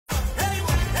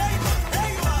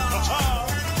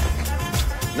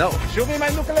No. Show me my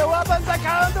nuclear weapons! I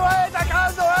can't wait! I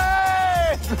can't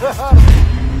wait!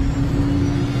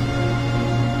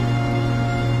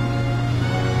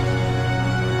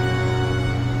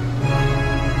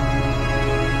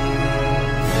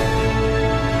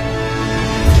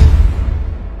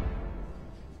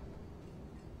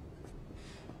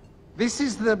 This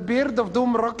is the beard of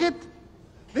Doom Rocket?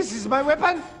 This is my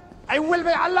weapon? I will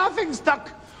be a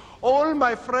laughingstock! All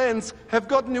my friends have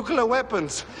got nuclear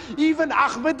weapons. Even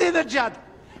Ahmadinejad.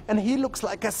 And he looks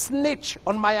like a snitch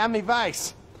on Miami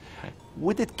Vice.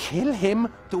 Would it kill him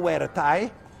to wear a tie?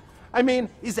 I mean,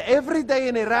 is every day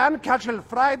in Iran Casual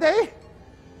Friday?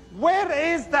 Where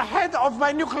is the head of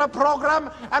my nuclear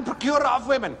program and procurer of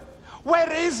women?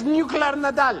 Where is nuclear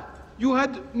Nadal? You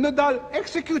had Nadal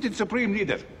executed, Supreme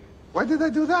Leader. Why did I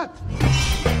do that?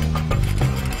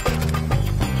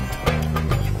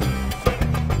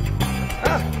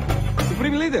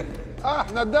 Supreme Leader,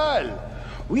 Nadal!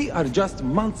 we are just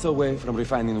months away from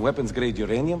refining weapons-grade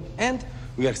uranium, and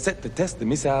we are set to test the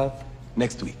missile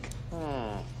next week.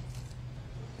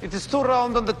 It is too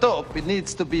round on the top. It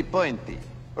needs to be pointy.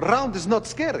 Round is not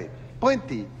scary.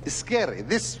 Pointy is scary.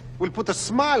 This will put a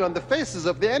smile on the faces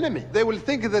of the enemy. They will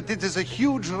think that it is a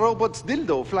huge robot's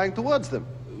dildo flying towards them.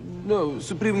 No,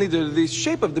 Supreme Leader, the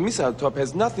shape of the missile top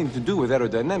has nothing to do with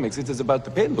aerodynamics. It is about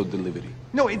the payload delivery.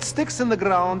 No, it sticks in the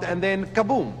ground and then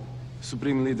kaboom.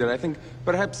 Supreme Leader, I think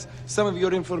perhaps some of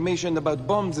your information about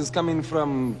bombs is coming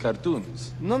from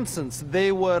cartoons. Nonsense.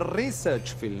 They were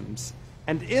research films.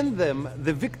 And in them,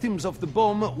 the victims of the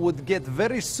bomb would get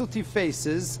very sooty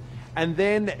faces, and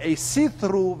then a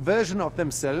see-through version of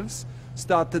themselves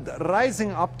started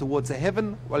rising up towards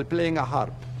heaven while playing a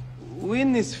harp.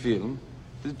 In this film,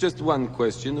 just one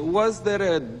question, was there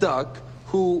a duck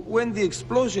who, when the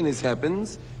explosion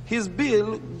happens, his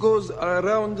bill goes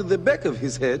around the back of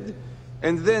his head,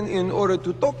 and then in order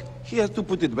to talk, he has to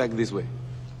put it back this way?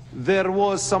 There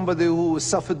was somebody who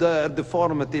suffered a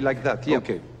deformity like that, yeah.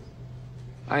 Okay.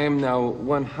 I am now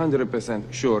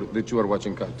 100% sure that you are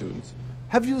watching cartoons.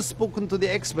 Have you spoken to the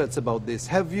experts about this?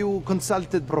 Have you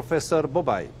consulted Professor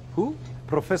Bobai? Who?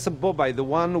 Professor Bobai, the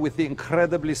one with the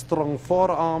incredibly strong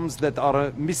forearms that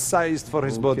are missized for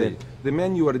his body. The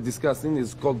man you are discussing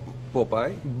is called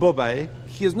Popeye. Bobai?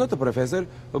 He is not a professor.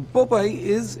 Popeye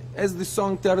is, as the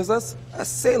song tells us, a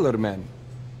sailor man.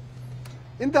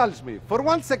 Indulge me. For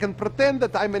 1 second, pretend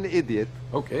that I'm an idiot.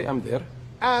 Okay, I'm there.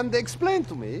 And explain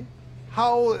to me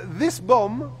how this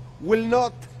bomb will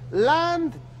not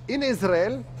land in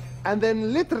Israel and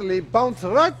then literally bounce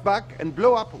right back and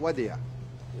blow up Wadia.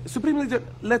 Supreme Leader,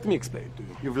 let me explain to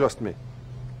you. You've lost me.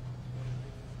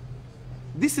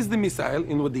 This is the missile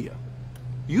in Wadia.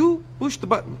 You push the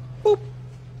button. Boop.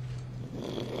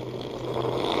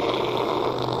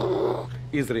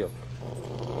 Israel.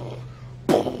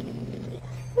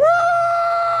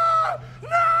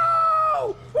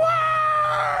 No!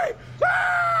 Why?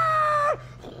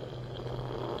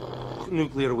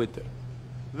 Nuclear winter.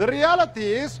 The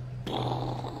reality is...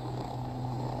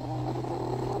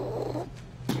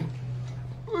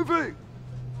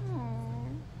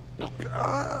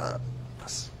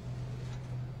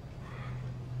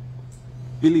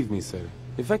 Believe me, sir,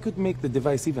 if I could make the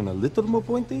device even a little more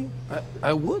pointy,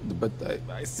 I would, but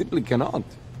I simply cannot.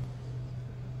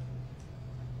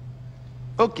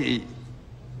 Okay,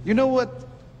 you know what?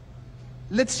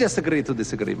 Let's just agree to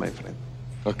disagree, my friend.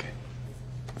 Okay.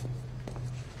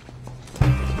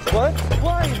 What?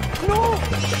 Why? No!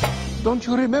 Don't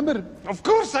you remember? Of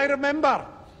course I remember!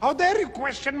 How dare you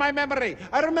question my memory?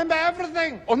 I remember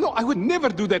everything! Oh, no, I would never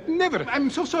do that. Never.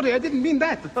 I'm so sorry. I didn't mean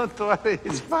that. Don't worry,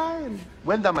 it's fine.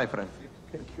 Well done, my friend.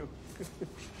 Thank you.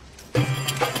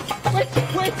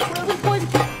 Wait, where are we going?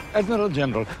 Admiral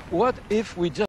General, what if we just...